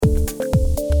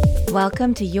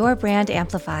Welcome to Your Brand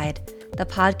Amplified, the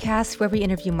podcast where we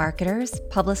interview marketers,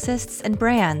 publicists, and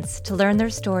brands to learn their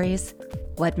stories,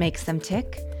 what makes them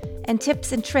tick, and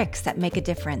tips and tricks that make a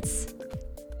difference.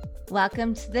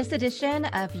 Welcome to this edition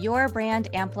of Your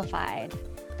Brand Amplified,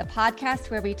 the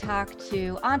podcast where we talk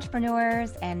to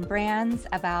entrepreneurs and brands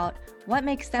about what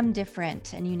makes them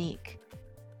different and unique.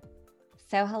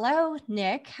 So hello,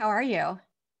 Nick. How are you?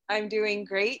 I'm doing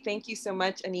great. Thank you so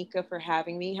much, Anika, for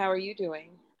having me. How are you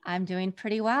doing? I'm doing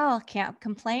pretty well. Can't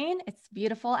complain. It's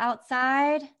beautiful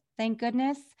outside. Thank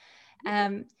goodness.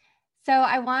 So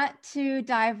I want to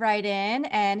dive right in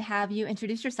and have you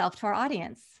introduce yourself to our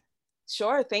audience.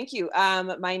 Sure. Thank you.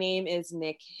 My name is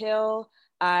Nick Hill.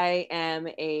 I am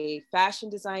a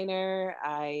fashion designer.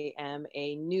 I am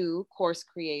a new course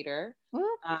creator.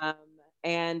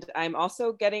 And I'm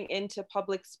also getting into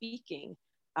public speaking.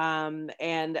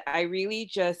 And I really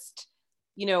just,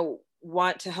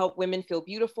 want to help women feel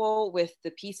beautiful with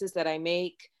the pieces that I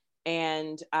make.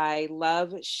 And I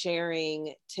love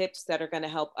sharing tips that are going to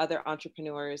help other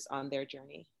entrepreneurs on their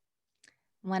journey.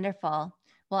 Wonderful.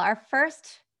 Well, our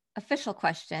first official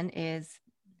question is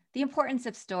the importance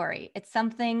of story. It's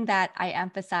something that I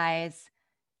emphasize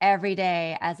every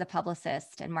day as a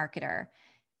publicist and marketer.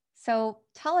 So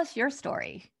tell us your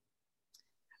story.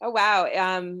 Oh,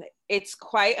 wow. It's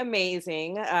quite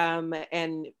amazing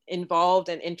and involved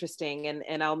and interesting.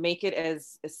 And I'll make it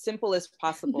as simple as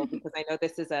possible because I know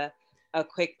this is a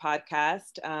quick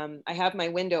podcast. I have my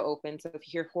window open. So if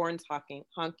you hear horns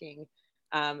honking,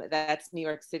 that's New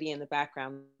York City in the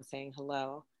background saying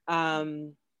hello.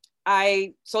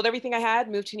 I sold everything I had,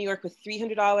 moved to New York with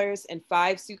 $300 and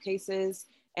 5 suitcases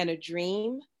and a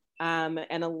dream.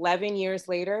 And 11 years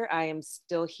later, I am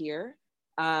still here.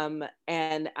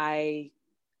 And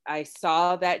I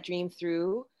saw that dream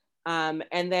through.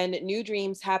 And then new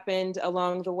dreams happened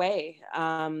along the way.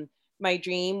 My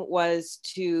dream was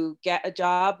to get a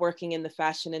job working in the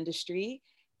fashion industry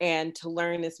and to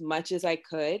learn as much as I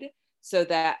could so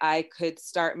that I could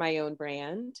start my own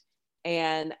brand.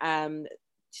 And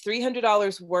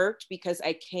 $300 worked because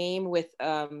I came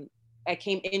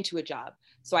into a job.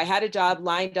 So I had a job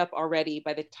lined up already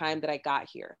by the time that I got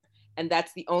here. And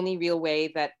that's the only real way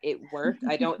that it worked.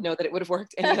 I don't know that it would have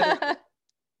worked any other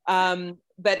way.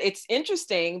 But it's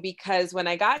interesting because when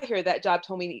I got here, that job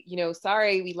told me,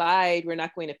 sorry, we lied. We're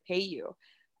not going to pay you.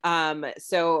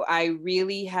 So I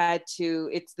really had to,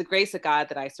 it's the grace of God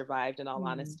that I survived, in all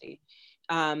honesty.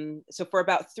 So for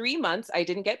about 3 months, I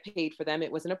didn't get paid for them.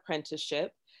 It was an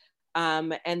apprenticeship.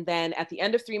 And then at the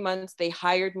end of 3 months, they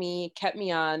hired me, kept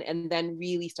me on, and then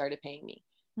really started paying me.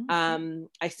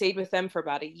 I stayed with them for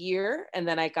about a year, and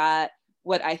then I got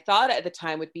what I thought at the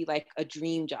time would be like a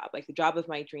dream job, like the job of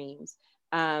my dreams,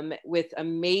 with a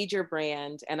major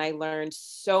brand. And I learned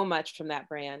so much from that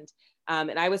brand.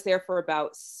 And I was there for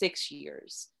about 6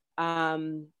 years.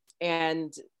 And,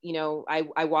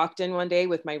 I walked in one day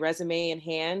with my resume in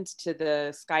hand to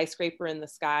the skyscraper in the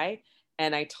sky,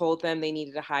 and I told them they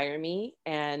needed to hire me.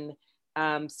 And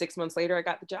 6 months later, I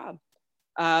got the job.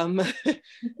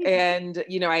 And,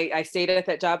 I stayed at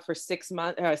that job for 6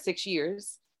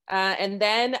 years. And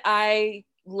then I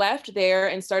left there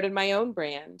and started my own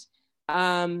brand,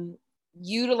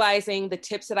 utilizing the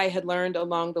tips that I had learned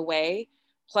along the way,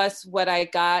 plus what I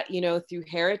got, through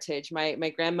heritage.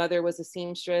 My grandmother was a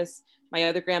seamstress. My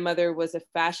other grandmother was a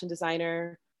fashion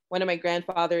designer. One of my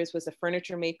grandfathers was a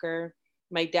furniture maker.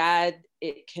 My dad,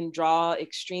 can draw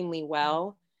extremely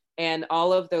well. And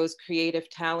all of those creative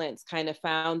talents kind of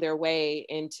found their way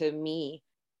into me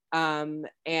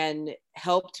and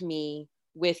helped me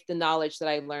with the knowledge that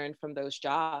I learned from those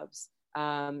jobs.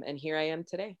 And here I am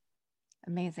today.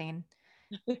 Amazing.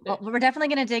 Well, we're definitely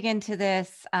going to dig into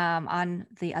this on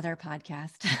the other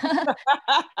podcast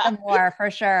more,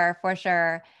 for sure.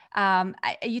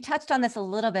 You touched on this a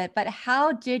little bit, but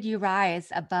how did you rise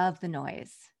above the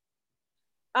noise?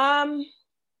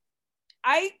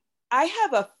 I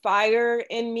have a fire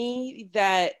in me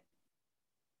that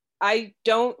I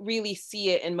don't really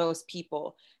see it in most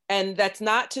people. And that's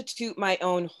not to toot my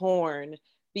own horn,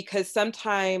 because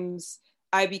sometimes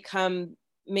I become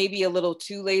maybe a little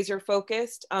too laser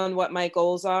focused on what my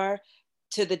goals are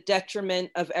to the detriment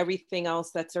of everything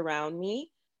else that's around me.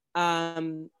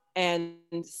 And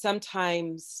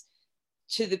sometimes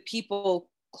to the people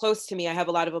close to me, I have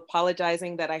a lot of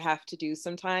apologizing that I have to do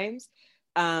sometimes.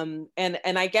 And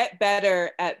I get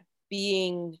better at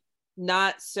being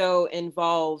not so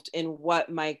involved in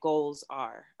what my goals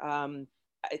are.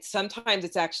 Sometimes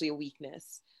it's actually a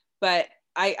weakness, but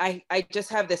I just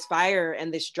have this fire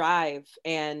and this drive,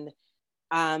 and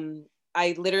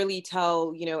I literally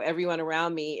tell everyone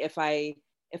around me, if I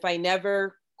if I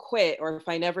never quit or if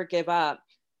I never give up,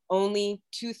 only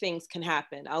two things can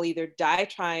happen. I'll either die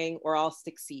trying or I'll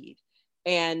succeed.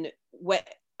 And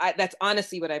that's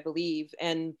honestly what I believe.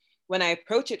 And when I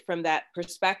approach it from that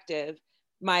perspective,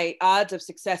 my odds of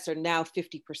success are now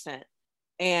 50%.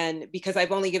 And because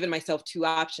I've only given myself two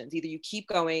options, either you keep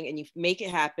going and you make it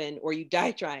happen or you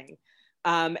die trying.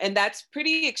 And that's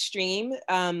pretty extreme.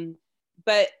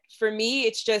 But for me,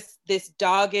 it's just this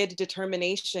dogged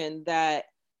determination that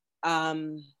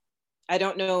I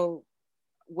don't know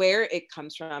where it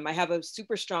comes from. I have a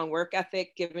super strong work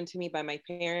ethic given to me by my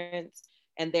parents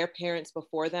and their parents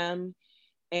before them.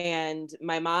 And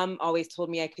my mom always told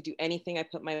me I could do anything I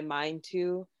put my mind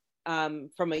to,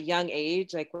 from a young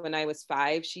age. Like when I was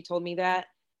 5, she told me that.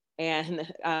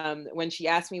 And when she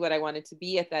asked me what I wanted to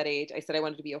be at that age, I said I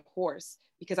wanted to be a horse,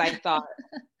 because I thought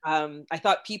I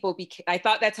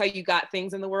thought that's how you got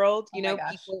things in the world. You know,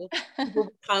 people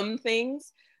become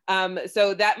things.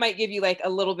 So that might give you like a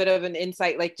little bit of an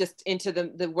insight, like just into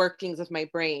the workings of my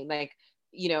brain. Like,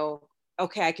 you know,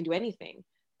 okay, I can do anything.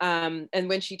 And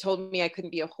when she told me I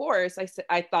couldn't be a horse,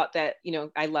 I thought that, you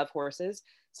know, I love horses.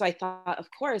 So I thought, of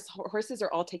course, horses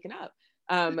are all taken up.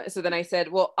 So then I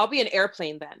said, well, I'll be an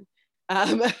airplane then.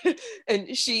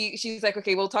 And she's like,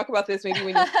 okay, we'll talk about this maybe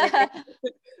when you're 6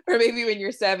 or maybe when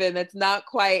you're 7. That's not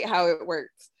quite how it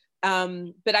works.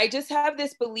 But I just have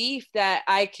this belief that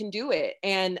I can do it,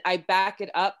 and I back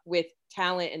it up with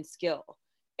talent and skill.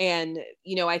 And,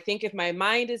 you know, I think if my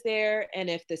mind is there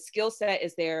and if the skill set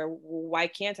is there, why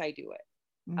can't I do it?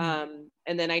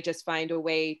 And then I just find a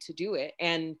way to do it.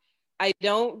 And I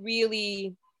don't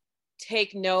really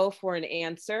take no for an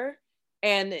answer.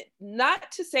 And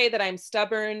not to say that I'm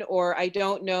stubborn or I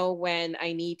don't know when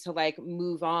I need to like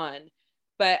move on,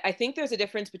 but I think there's a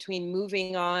difference between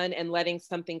moving on and letting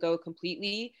something go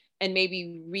completely and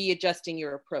maybe readjusting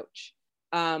your approach.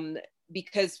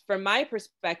 Because from my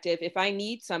perspective, if I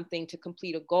need something to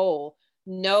complete a goal,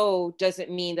 no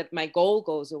doesn't mean that my goal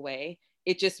goes away.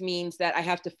 It just means that I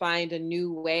have to find a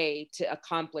new way to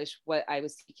accomplish what I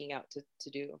was seeking out to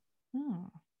do.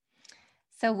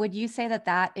 So would you say that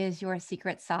that is your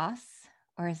secret sauce,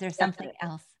 or is there something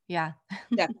else? Yeah.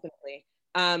 Definitely.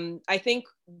 I think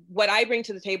what I bring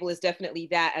to the table is definitely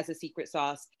that as a secret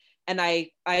sauce. And I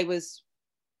was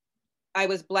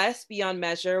blessed beyond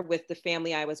measure with the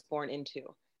family I was born into.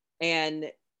 And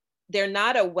they're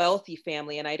not a wealthy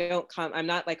family, and I'm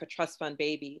not like a trust fund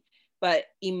baby, but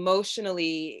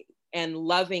emotionally and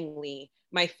lovingly,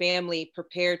 my family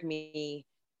prepared me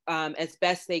as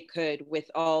best they could with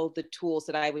all the tools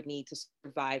that I would need to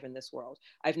survive in this world.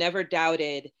 I've never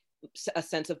doubted a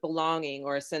sense of belonging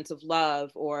or a sense of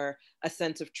love or a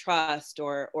sense of trust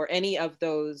or any of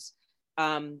those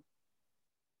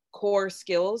core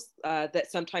skills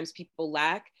that sometimes people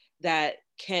lack that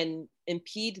can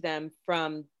impede them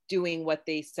from doing what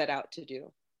they set out to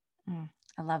do.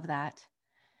 I love that.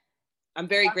 I'm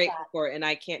very grateful for it, and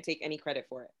I can't take any credit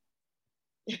for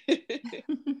it.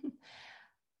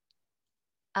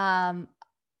 Well,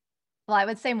 I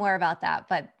would say more about that,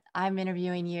 but I'm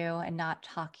interviewing you and not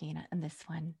talking in this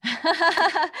one.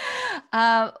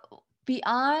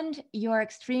 Beyond your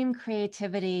extreme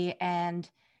creativity and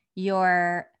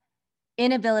your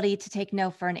inability to take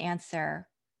no for an answer,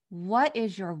 what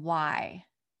is your why?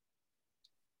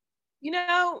 You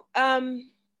know,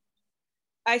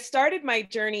 I started my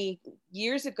journey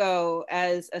years ago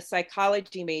as a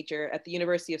psychology major at the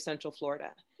University of Central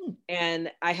Florida.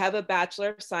 And I have a Bachelor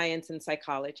of Science in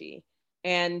Psychology.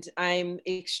 And I'm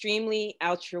extremely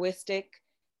altruistic,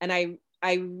 and I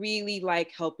really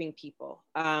like helping people.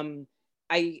 I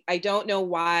don't know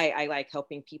why I like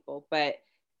helping people, but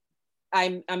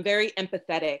I'm very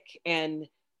empathetic, and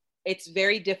it's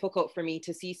very difficult for me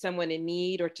to see someone in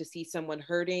need or to see someone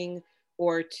hurting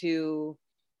or to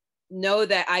know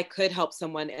that I could help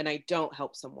someone and I don't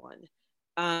help someone.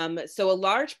 So a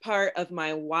large part of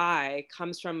my why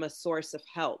comes from a source of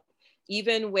help.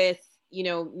 Even with, you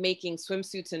know, making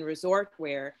swimsuits and resort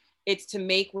wear, it's to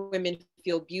make women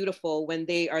feel beautiful when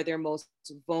they are their most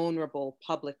vulnerable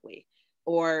publicly.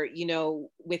 Or, you know,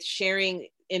 with sharing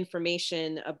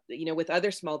information, you know, with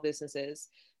other small businesses,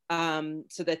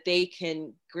 so that they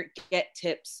can get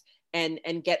tips and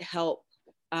get help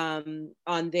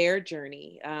on their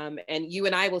journey. And you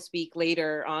and I will speak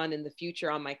later on in the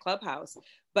future on my Clubhouse,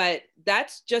 but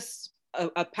that's just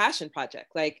a passion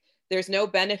project. Like there's no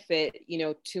benefit, you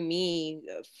know, to me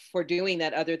for doing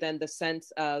that other than the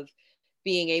sense of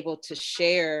being able to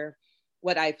share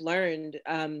what I've learned,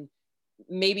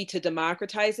 maybe to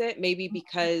democratize it, maybe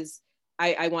because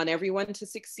I want everyone to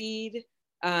succeed.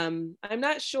 I'm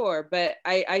not sure, but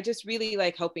I just really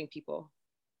like helping people.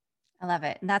 I love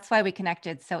it. And that's why we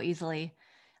connected so easily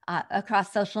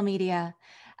across social media.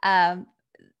 Um,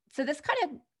 so this kind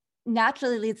of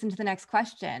naturally leads into the next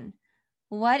question.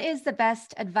 What is the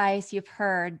best advice you've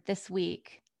heard this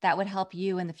week that would help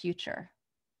you in the future?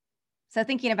 So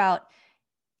thinking about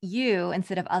you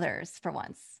instead of others for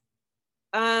once.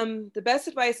 The best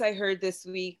advice I heard this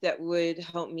week that would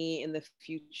help me in the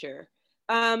future.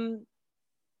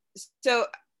 So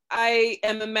I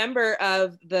am a member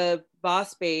of the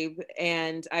Boss Babe,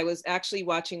 and I was actually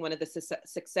watching one of the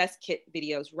Success Kit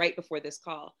videos right before this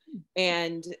call.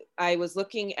 And I was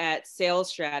looking at sales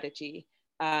strategy.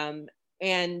 And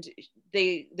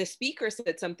the speaker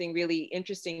said something really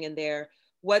interesting in there.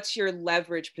 What's your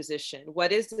leverage position?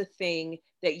 What is the thing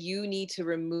that you need to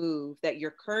remove that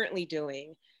you're currently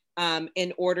doing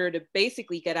in order to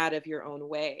basically get out of your own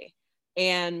way?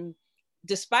 And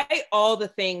despite all the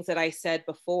things that I said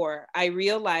before, I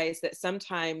realized that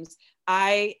sometimes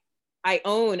I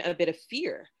own a bit of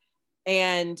fear,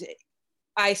 and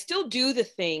I still do the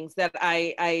things that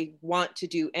I want to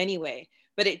do anyway,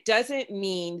 but it doesn't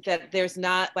mean that there's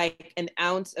not like an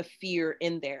ounce of fear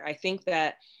in there. I think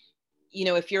that, you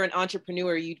know, if you're an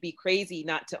entrepreneur, you'd be crazy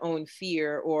not to own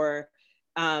fear or,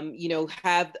 you know,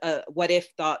 have a what if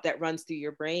thought that runs through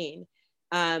your brain.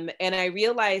 And I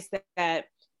realized that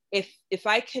if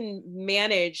I can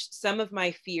manage some of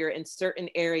my fear in certain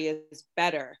areas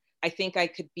better, I think I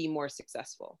could be more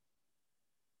successful.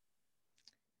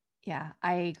 Yeah,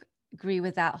 I agree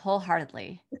with that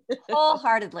wholeheartedly.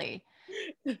 Wholeheartedly.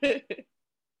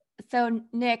 So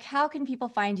Nick, how can people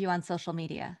find you on social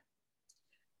media?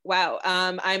 Wow.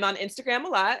 I'm on Instagram a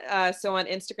lot. So on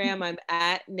Instagram, I'm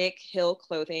at Nick Hill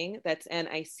Clothing. That's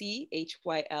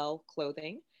NICHYL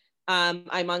Clothing.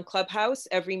 I'm on Clubhouse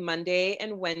every Monday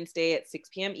and Wednesday at 6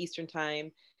 p.m. Eastern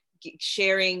Time,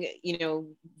 sharing, you know,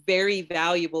 very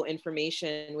valuable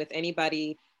information with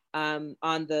anybody on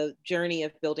the journey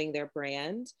of building their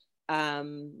brand.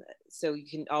 So you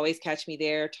can always catch me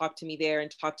there, talk to me there,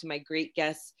 and talk to my great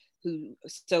guests who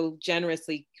so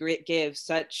generously give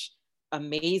such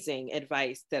amazing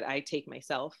advice that I take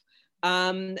myself.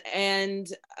 I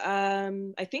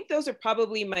think those are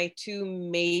probably my two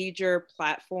major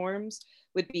platforms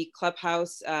would be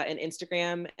Clubhouse and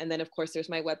Instagram. And then of course there's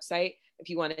my website. If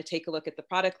you want to take a look at the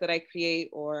product that I create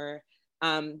or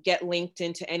get linked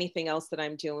into anything else that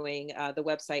I'm doing, the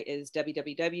website is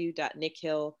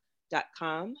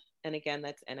www.nickhill.com. And again,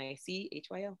 that's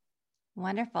NICHYL.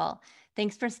 Wonderful.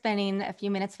 Thanks for spending a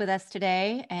few minutes with us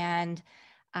today. And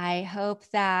I hope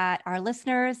that our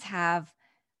listeners have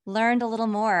learned a little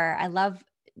more. I love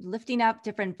lifting up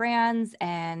different brands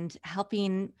and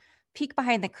helping peek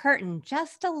behind the curtain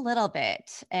just a little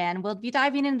bit. And we'll be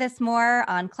diving into this more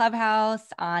on Clubhouse,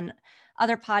 on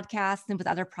other podcasts, and with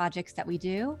other projects that we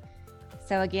do.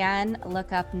 So again,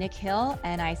 look up Nick Hill,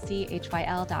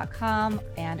 NICHYL.com,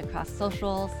 and across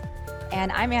socials.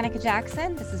 And I'm Annika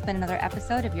Jackson. This has been another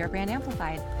episode of Your Brand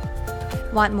Amplified.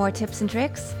 Want more tips and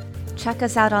tricks? Check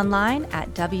us out online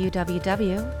at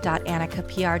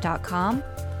www.annikapr.com,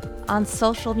 on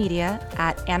social media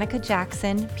at Annika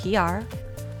Jackson PR,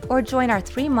 or join our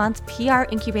 3-month PR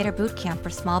Incubator Bootcamp for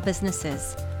small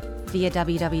businesses via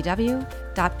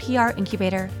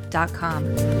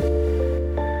www.princubator.com.